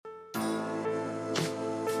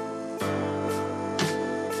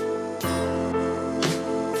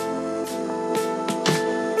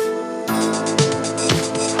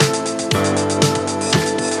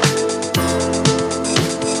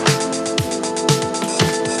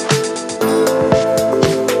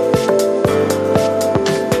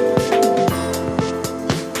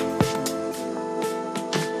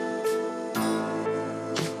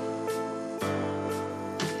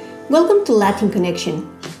Latin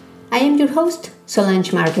Connection. I am your host,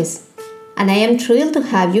 Solange Márquez, and I am thrilled to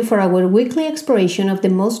have you for our weekly exploration of the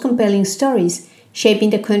most compelling stories shaping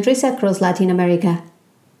the countries across Latin America.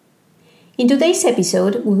 In today's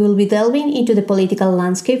episode, we will be delving into the political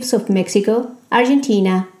landscapes of Mexico,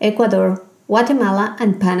 Argentina, Ecuador, Guatemala,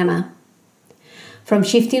 and Panama. From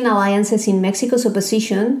shifting alliances in Mexico's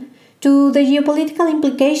opposition to the geopolitical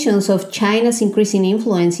implications of China's increasing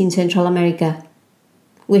influence in Central America.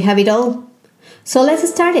 We have it all. So let's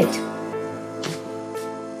start it.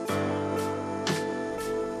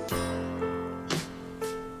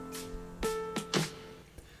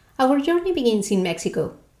 Our journey begins in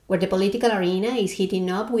Mexico, where the political arena is heating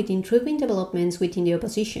up with intriguing developments within the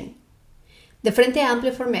opposition. The Frente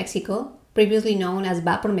Amplio for Mexico, previously known as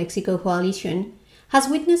Va por Mexico coalition, has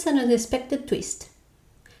witnessed an unexpected twist.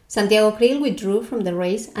 Santiago Krill withdrew from the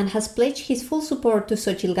race and has pledged his full support to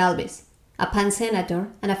Xochitl Gálvez, a pan-senator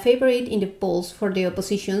and a favorite in the polls for the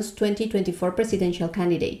opposition's 2024 presidential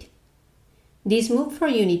candidate. This move for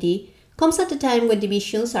unity comes at a time when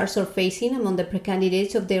divisions are surfacing among the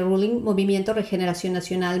pre-candidates of the ruling Movimiento Regeneración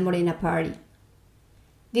Nacional Morena party.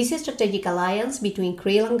 This strategic alliance between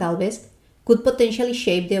Krill and Gálvez could potentially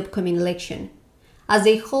shape the upcoming election, as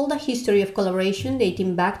they hold a history of collaboration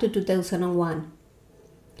dating back to 2001.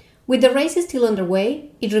 With the race still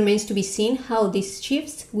underway, it remains to be seen how these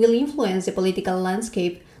shifts will influence the political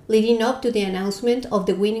landscape leading up to the announcement of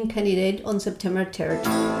the winning candidate on September 3rd.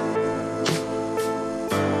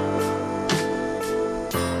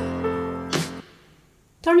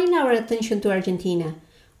 Turning our attention to Argentina,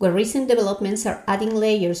 where recent developments are adding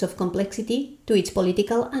layers of complexity to its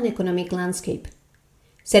political and economic landscape.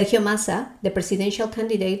 Sergio Massa, the presidential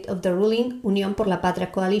candidate of the ruling Unión por la Patria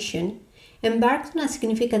coalition, embarked on a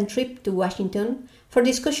significant trip to Washington for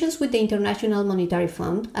discussions with the International Monetary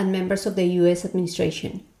Fund and members of the U.S.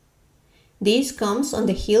 administration. This comes on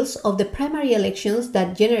the heels of the primary elections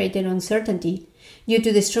that generated uncertainty due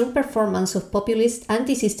to the strong performance of populist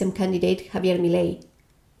anti-system candidate Javier Milei.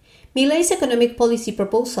 Milei's economic policy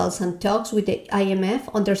proposals and talks with the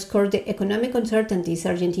IMF underscored the economic uncertainties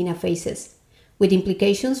Argentina faces, with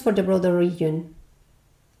implications for the broader region.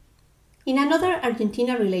 In another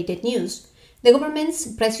Argentina-related news, the government's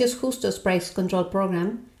Precios Justos price control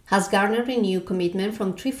program has garnered renewed commitment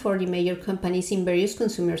from 340 major companies in various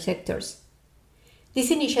consumer sectors.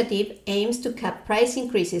 This initiative aims to cap price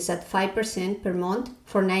increases at 5% per month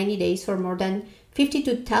for 90 days for more than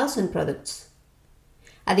 52,000 products.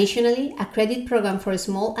 Additionally, a credit program for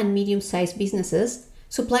small and medium-sized businesses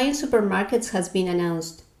supplying supermarkets has been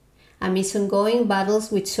announced. Amidst ongoing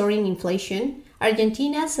battles with soaring inflation,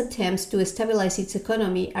 Argentina's attempts to stabilize its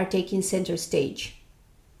economy are taking center stage.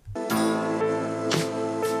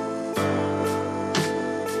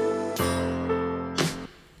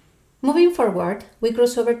 Moving forward, we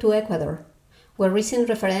cross over to Ecuador, where recent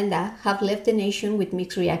referenda have left the nation with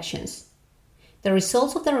mixed reactions. The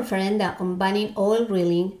results of the referenda on banning oil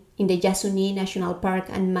drilling in the Yasuní National Park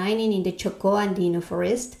and mining in the Chocó Andino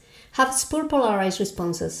forest have spurred polarized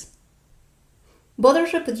responses.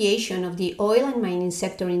 Voters' repudiation of the oil and mining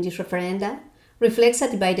sector in this referenda reflects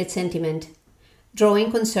a divided sentiment,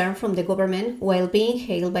 drawing concern from the government while being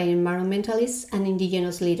hailed by environmentalists and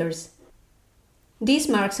indigenous leaders. This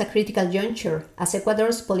marks a critical juncture as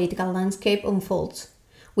Ecuador's political landscape unfolds,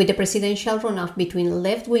 with the presidential runoff between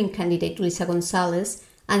left-wing candidate Luisa González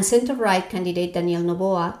and center-right candidate Daniel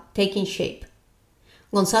Noboa taking shape.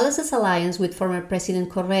 González's alliance with former President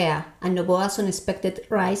Correa and Noboa's unexpected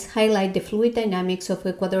rise highlight the fluid dynamics of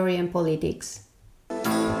Ecuadorian politics.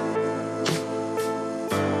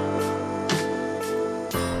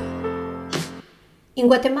 In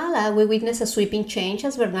Guatemala, we witness a sweeping change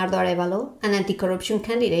as Bernardo Arévalo, an anti-corruption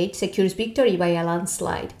candidate, secures victory by a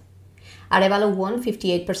landslide. Arévalo won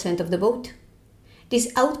 58% of the vote.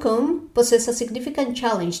 This outcome poses a significant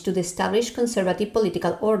challenge to the established conservative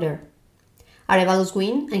political order. Arévalo's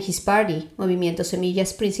win and his party, Movimiento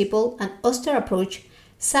Semilla's principle and austere approach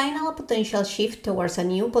signal a potential shift towards a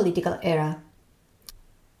new political era.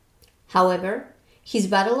 However, his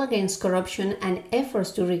battle against corruption and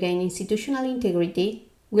efforts to regain institutional integrity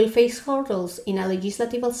will face hurdles in a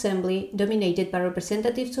legislative assembly dominated by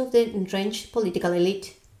representatives of the entrenched political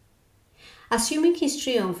elite. Assuming his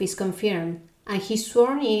triumph is confirmed and he is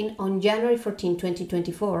sworn in on January 14,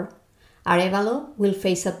 2024, Arévalo will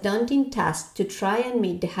face a daunting task to try and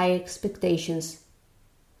meet the high expectations.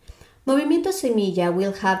 Movimiento Semilla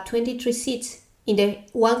will have 23 seats in the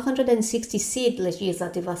 160-seat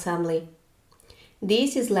Legislative Assembly.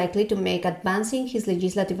 This is likely to make advancing his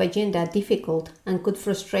legislative agenda difficult and could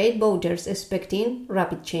frustrate voters expecting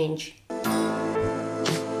rapid change.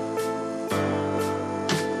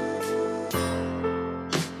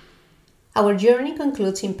 Our journey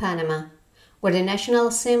concludes in Panama, where the National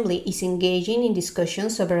Assembly is engaging in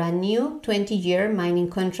discussions over a new 20-year mining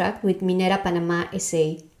contract with Minera Panama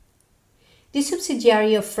S.A. This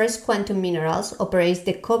subsidiary of First Quantum Minerals operates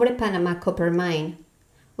the Cobre Panama copper mine,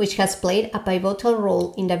 which has played a pivotal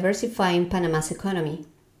role in diversifying Panama's economy.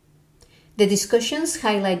 The discussions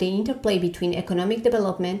highlight the interplay between economic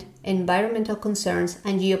development, environmental concerns,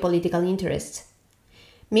 and geopolitical interests.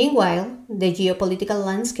 Meanwhile, the geopolitical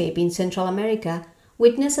landscape in Central America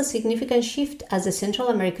witnessed a significant shift as the Central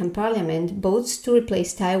American Parliament votes to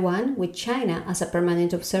replace Taiwan with China as a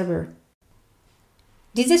permanent observer.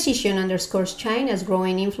 This decision underscores China's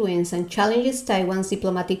growing influence and challenges Taiwan's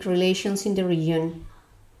diplomatic relations in the region.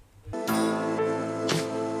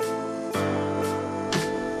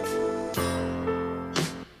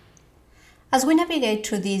 As we navigate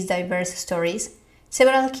through these diverse stories,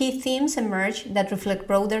 several key themes emerge that reflect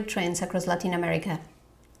broader trends across Latin America.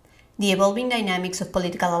 The evolving dynamics of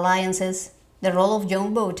political alliances, the role of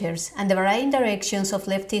young voters, and the varying directions of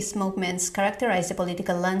leftist movements characterize the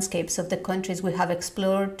political landscapes of the countries we have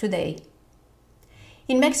explored today.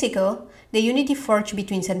 In Mexico, the unity forged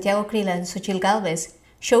between Santiago Creel and Xochitl Gálvez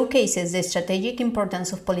showcases the strategic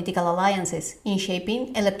importance of political alliances in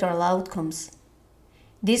shaping electoral outcomes.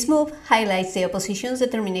 This move highlights the opposition's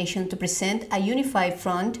determination to present a unified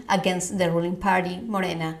front against the ruling party,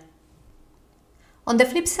 Morena. On the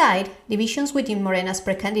flip side, divisions within Morena's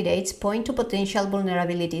pre-candidates point to potential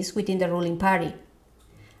vulnerabilities within the ruling party.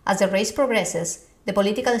 As the race progresses, the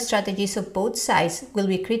political strategies of both sides will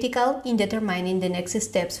be critical in determining the next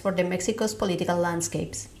steps for Mexico's political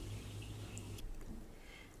landscapes.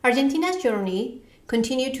 Argentina's journey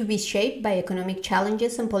continued to be shaped by economic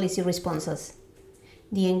challenges and policy responses.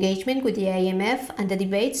 The engagement with the IMF and the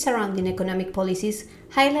debates surrounding economic policies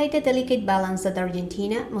highlight the delicate balance that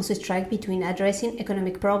Argentina must strike between addressing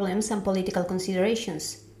economic problems and political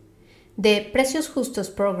considerations. The Precios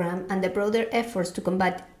Justos program and the broader efforts to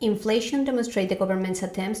combat inflation demonstrate the government's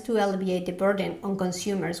attempts to alleviate the burden on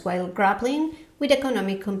consumers while grappling with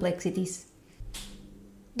economic complexities.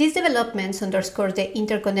 These developments underscore the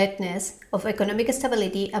interconnectedness of economic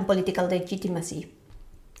stability and political legitimacy.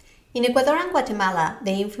 In Ecuador and Guatemala,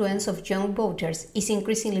 the influence of young voters is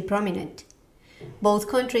increasingly prominent. Both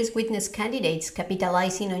countries witness candidates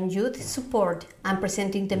capitalizing on youth support and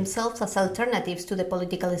presenting themselves as alternatives to the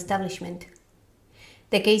political establishment.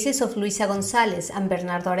 The cases of Luisa González and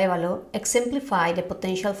Bernardo Arévalo exemplify the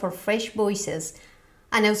potential for fresh voices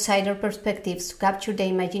and outsider perspectives to capture the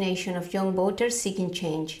imagination of young voters seeking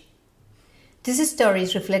change. These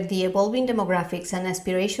stories reflect the evolving demographics and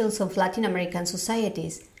aspirations of Latin American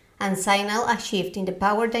societies, and signal a shift in the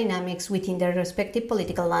power dynamics within their respective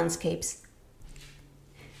political landscapes.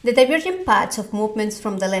 The divergent paths of movements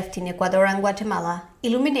from the left in Ecuador and Guatemala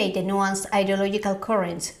illuminate the nuanced ideological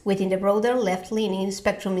currents within the broader left-leaning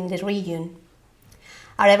spectrum in the region.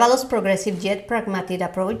 Arévalo's progressive yet pragmatic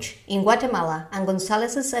approach in Guatemala and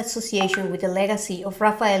González's association with the legacy of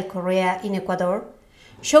Rafael Correa in Ecuador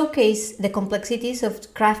showcase the complexities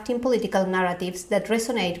of crafting political narratives that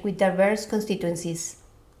resonate with diverse constituencies.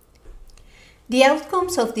 The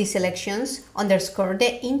outcomes of these elections underscore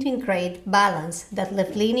the intricate balance that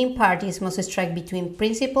left-leaning parties must strike between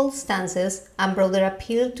principled stances and broader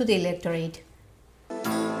appeal to the electorate.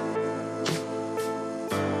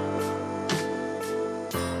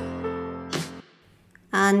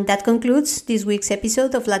 And that concludes this week's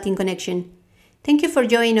episode of Latin Connection. Thank you for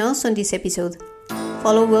joining us on this episode.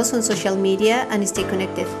 Follow us on social media and stay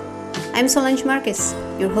connected. I'm Solange Márquez,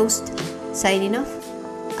 your host. Signing off.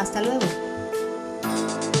 Hasta luego.